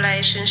bad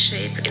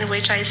relationship in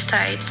which I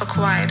stayed for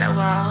quite a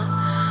while.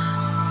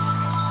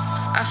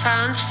 I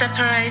found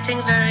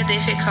separating very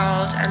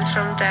difficult, and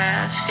from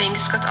there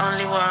things got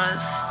only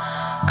worse.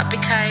 I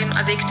became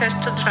addicted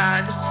to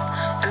drugs,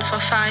 and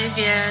for 5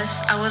 years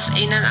I was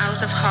in and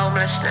out of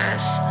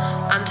homelessness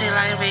until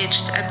I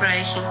reached a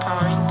breaking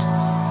point.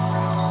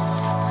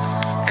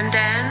 And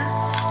then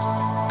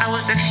I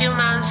was a few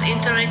months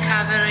into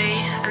recovery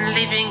and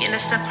living in a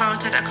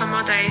supported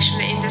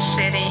accommodation in the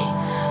city.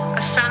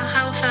 I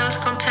somehow felt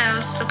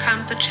compelled to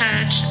come to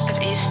church at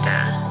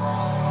Easter.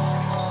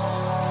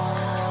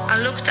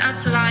 I looked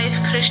up Life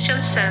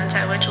Christian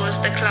Center, which was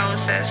the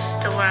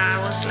closest to where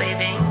I was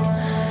living.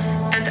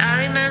 And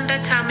I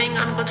remember coming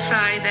on Good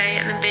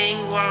Friday and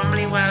being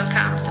warmly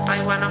welcomed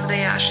by one of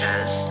the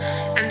ushers,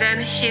 and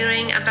then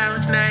hearing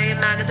about Mary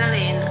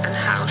Magdalene and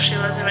how she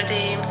was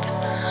redeemed.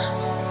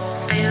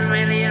 I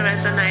really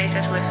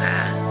resonated with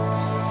her.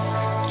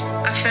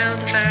 I felt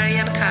very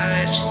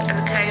encouraged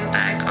and came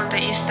back on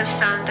the Easter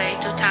Sunday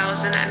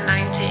 2019,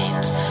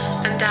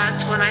 and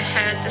that's when I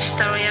heard the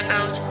story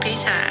about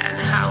Peter and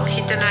how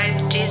he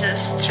denied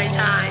Jesus 3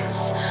 times.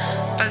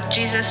 But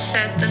Jesus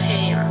said to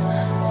him,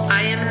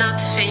 I am not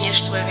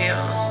finished with you.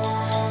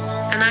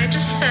 And I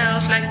just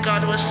felt like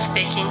God was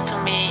speaking to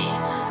me,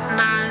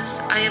 Maz,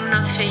 I am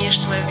not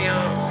finished with you.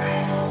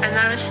 And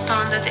I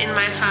responded in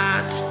my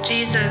heart,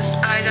 Jesus,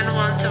 I don't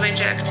want to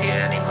reject you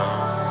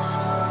anymore.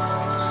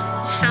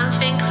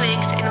 Something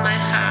clicked in my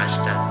heart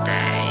that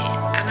day,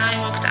 and I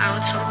walked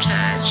out from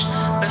church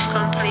with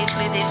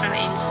completely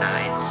different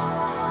insights.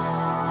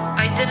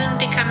 I didn't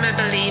become a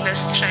believer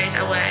straight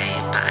away,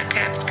 but I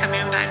kept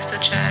coming back to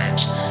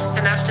church,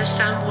 and after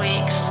some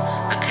weeks,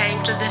 I came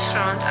to the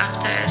front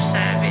after a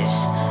service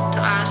to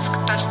ask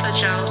Pastor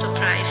Joe to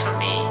pray for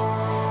me.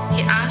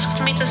 He asked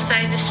me to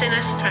say the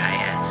sinner's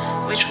prayer,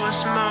 which was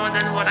more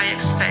than what I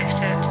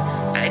expected,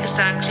 but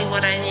exactly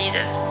what I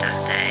needed that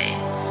day.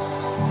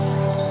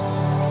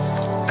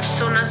 As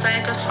soon as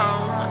I got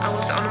home, I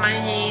was on my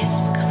knees,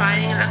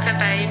 crying like a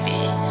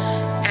baby,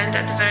 and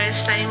that very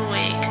same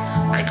week,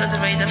 I got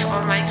rid of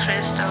all my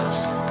crystals,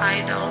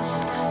 idols,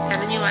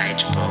 and New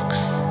Age books.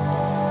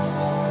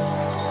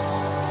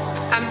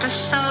 I'm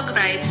just so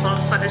grateful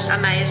for this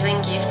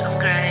amazing gift of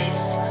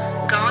grace.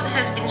 God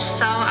has been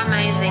so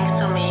amazing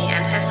to me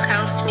and has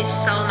helped me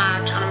so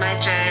much on my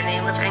journey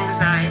with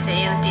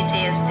anxiety and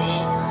PTSD.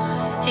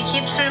 He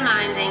keeps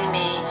reminding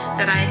me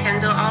that I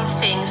can do all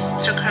things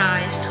through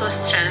Christ who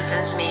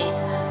strengthens me.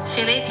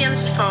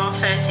 Philippians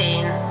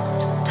 4:13.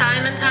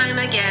 Time and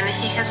time again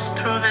he has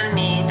proven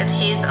me that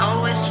he is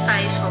always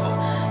faithful,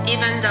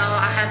 even though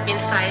I have been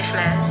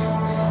faithless.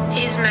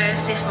 He is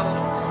merciful,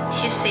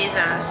 he sees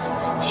us,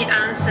 he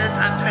answers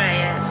our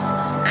prayers,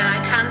 and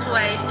I can't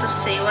wait to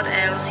see what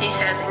else he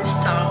has in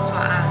store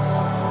for us.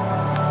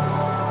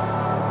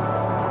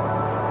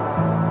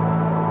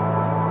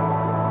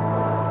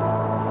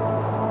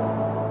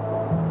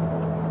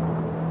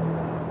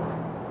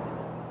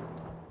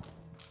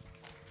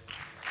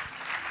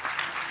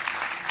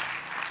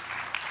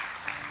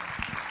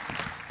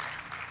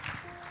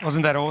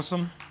 Wasn't that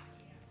awesome?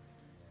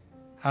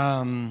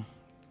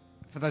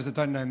 For those that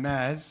don't know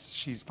Maz,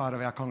 she's part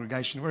of our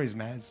congregation. Where is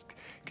Maz?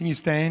 Can you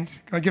stand?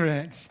 Go on, give her a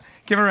hand.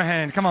 Give her a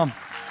hand. Come on.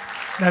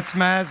 That's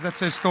Maz. That's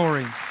her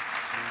story.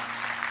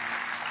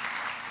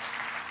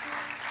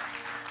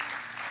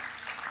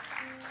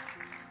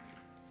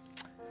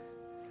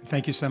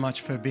 Thank you so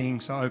much for being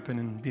so open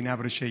and being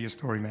able to share your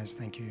story, Maz.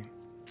 Thank you.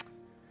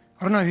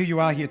 I don't know who you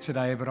are here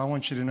today, but I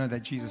want you to know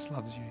that Jesus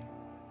loves you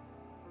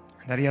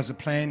and that he has a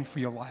plan for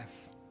your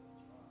life.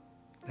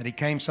 That he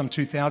came some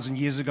 2,000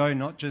 years ago,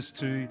 not just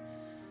to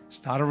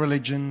start a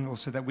religion or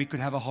so that we could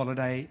have a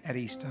holiday at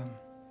Easter,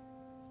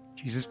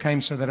 Jesus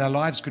came so that our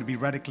lives could be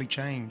radically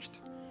changed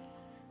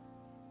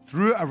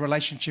through a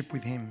relationship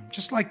with him,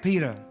 just like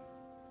Peter,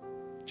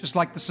 just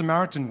like the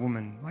Samaritan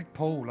woman, like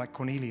Paul, like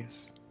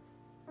Cornelius.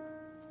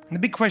 And the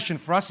big question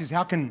for us is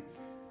how can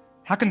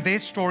their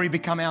story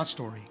become our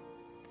story?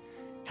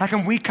 How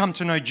can we come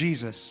to know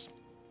Jesus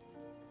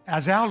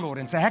as our Lord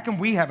and say, how can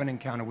we have an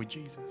encounter with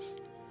Jesus?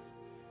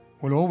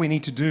 Well, all we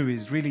need to do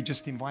is really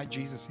just invite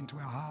Jesus into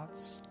our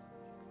hearts.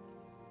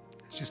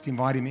 Let's just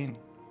invite him in.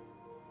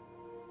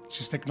 Let's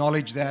just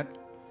acknowledge that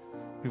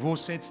we've all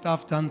said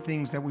stuff, done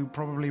things that we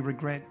probably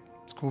regret.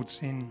 It's called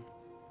sin.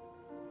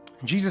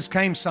 And Jesus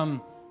came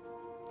some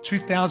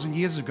 2,000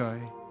 years ago,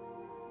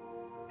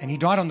 and he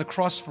died on the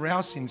cross for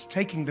our sins,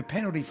 taking the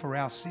penalty for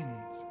our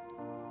sins.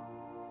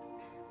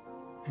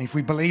 And if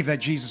we believe that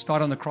Jesus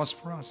died on the cross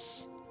for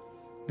us,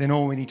 then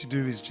all we need to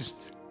do is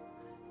just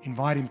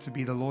invite him to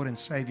be the Lord and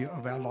Savior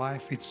of our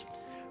life. It's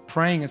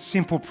praying a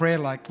simple prayer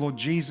like, Lord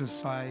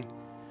Jesus, I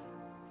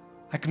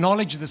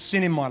acknowledge the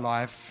sin in my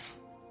life.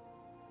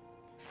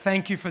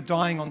 Thank you for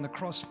dying on the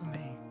cross for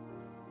me.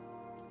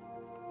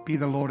 Be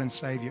the Lord and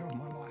Savior of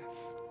my life.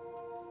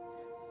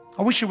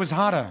 I wish it was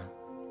harder.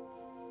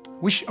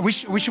 I wish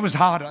it was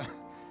harder,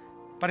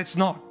 but it's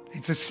not.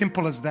 It's as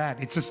simple as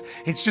that.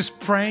 It's just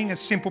praying a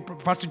simple,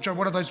 Pastor Joe,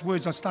 what are those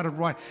words? I started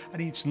right.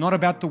 And it's not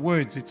about the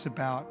words, it's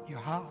about your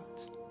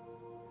heart.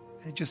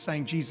 And just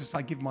saying, Jesus,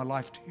 I give my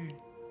life to you.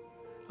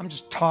 I'm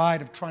just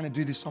tired of trying to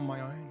do this on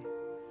my own.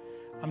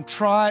 I'm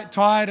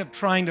tired of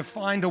trying to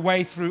find a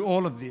way through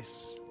all of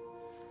this.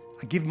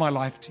 I give my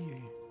life to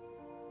you.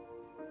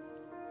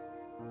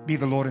 Be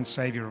the Lord and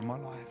Savior of my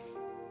life.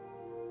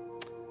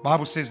 The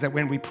Bible says that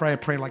when we pray a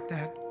prayer like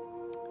that,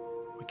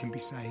 we can be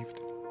saved.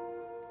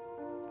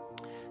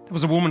 There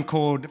was a woman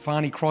called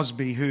Fanny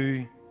Crosby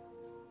who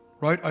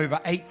wrote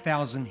over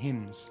 8,000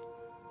 hymns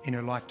in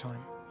her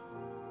lifetime.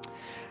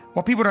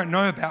 What people don't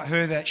know about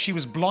her, that she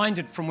was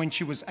blinded from when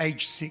she was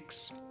age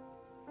 6.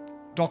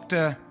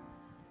 Doctor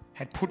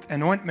had put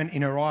an ointment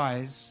in her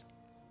eyes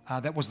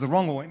that was the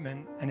wrong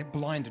ointment, and it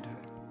blinded her.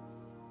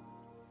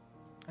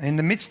 And in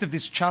the midst of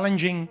this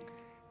challenging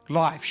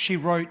life, she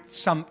wrote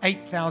some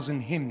 8,000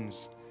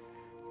 hymns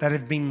that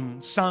have been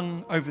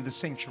sung over the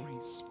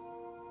centuries.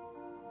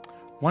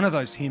 One of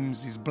those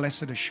hymns is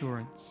Blessed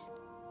Assurance.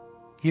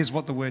 Here's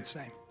what the words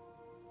say.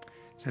 It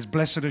says,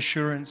 Blessed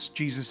assurance,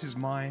 Jesus is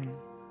mine.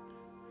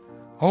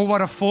 Oh,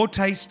 what a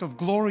foretaste of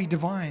glory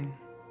divine.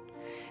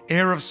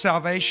 Heir of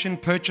salvation,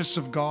 purchase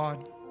of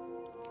God,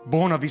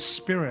 born of his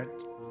Spirit,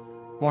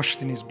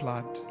 washed in his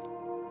blood.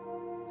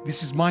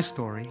 This is my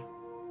story.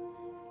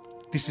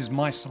 This is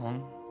my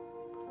song.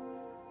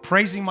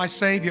 Praising my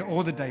Savior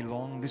all the day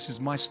long. This is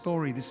my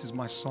story. This is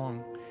my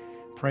song.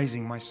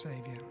 Praising my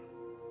Savior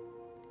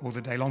all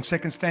the day long.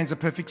 Second stanza,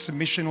 perfect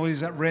submission, all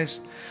is at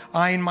rest.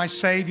 I in my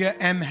Savior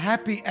am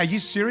happy. Are you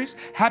serious?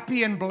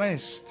 Happy and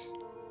blessed.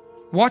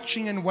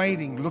 Watching and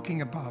waiting,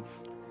 looking above.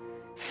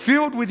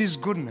 Filled with his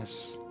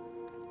goodness.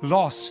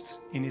 Lost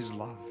in his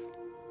love.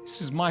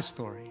 This is my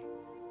story.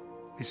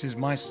 This is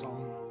my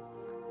song.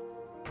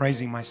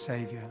 Praising my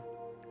Savior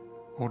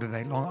all the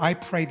day long. I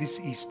pray this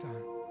Easter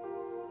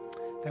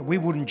that we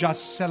wouldn't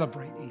just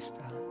celebrate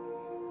Easter,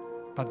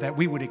 but that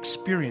we would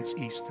experience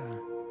Easter.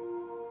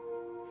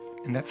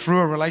 And that through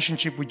a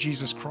relationship with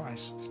Jesus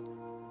Christ,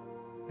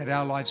 that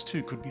our lives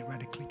too could be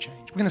radically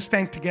changed. We're going to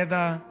stand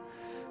together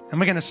and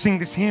we're going to sing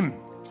this hymn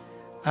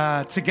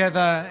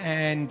together.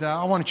 And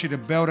I want you to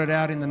belt it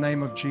out in the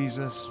name of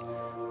Jesus.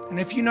 And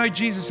if you know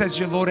Jesus as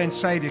your Lord and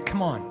Savior,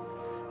 come on.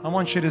 I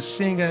want you to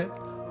sing it.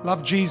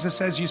 Love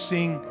Jesus as you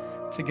sing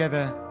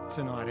together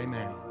tonight.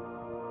 Amen.